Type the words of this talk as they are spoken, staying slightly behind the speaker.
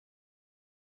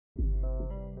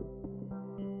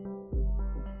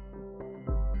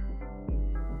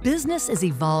Business is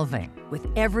evolving with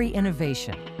every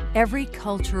innovation, every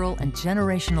cultural and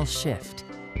generational shift.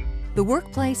 The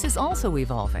workplace is also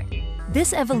evolving.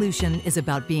 This evolution is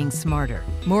about being smarter,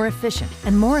 more efficient,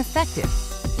 and more effective.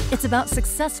 It's about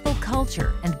successful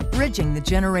culture and bridging the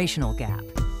generational gap.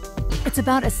 It's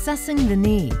about assessing the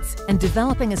needs and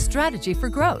developing a strategy for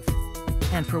growth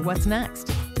and for what's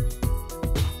next.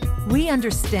 We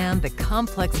understand the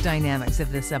complex dynamics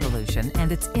of this evolution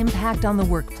and its impact on the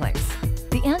workplace.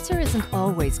 The answer isn't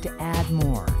always to add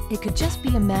more. It could just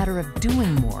be a matter of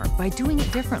doing more by doing it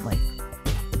differently.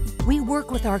 We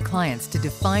work with our clients to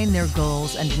define their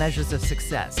goals and measures of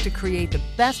success to create the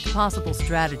best possible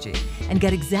strategy and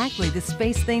get exactly the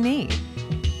space they need.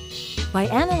 By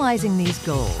analyzing these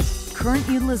goals, current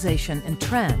utilization, and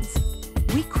trends,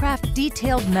 we craft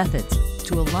detailed methods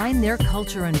to align their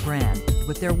culture and brand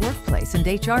with their workplace and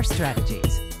HR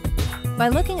strategies. By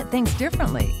looking at things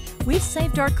differently, we've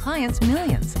saved our clients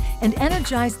millions and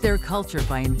energized their culture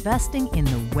by investing in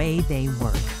the way they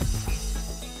work.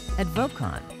 At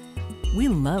Vocon, we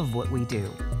love what we do,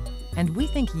 and we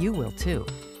think you will too.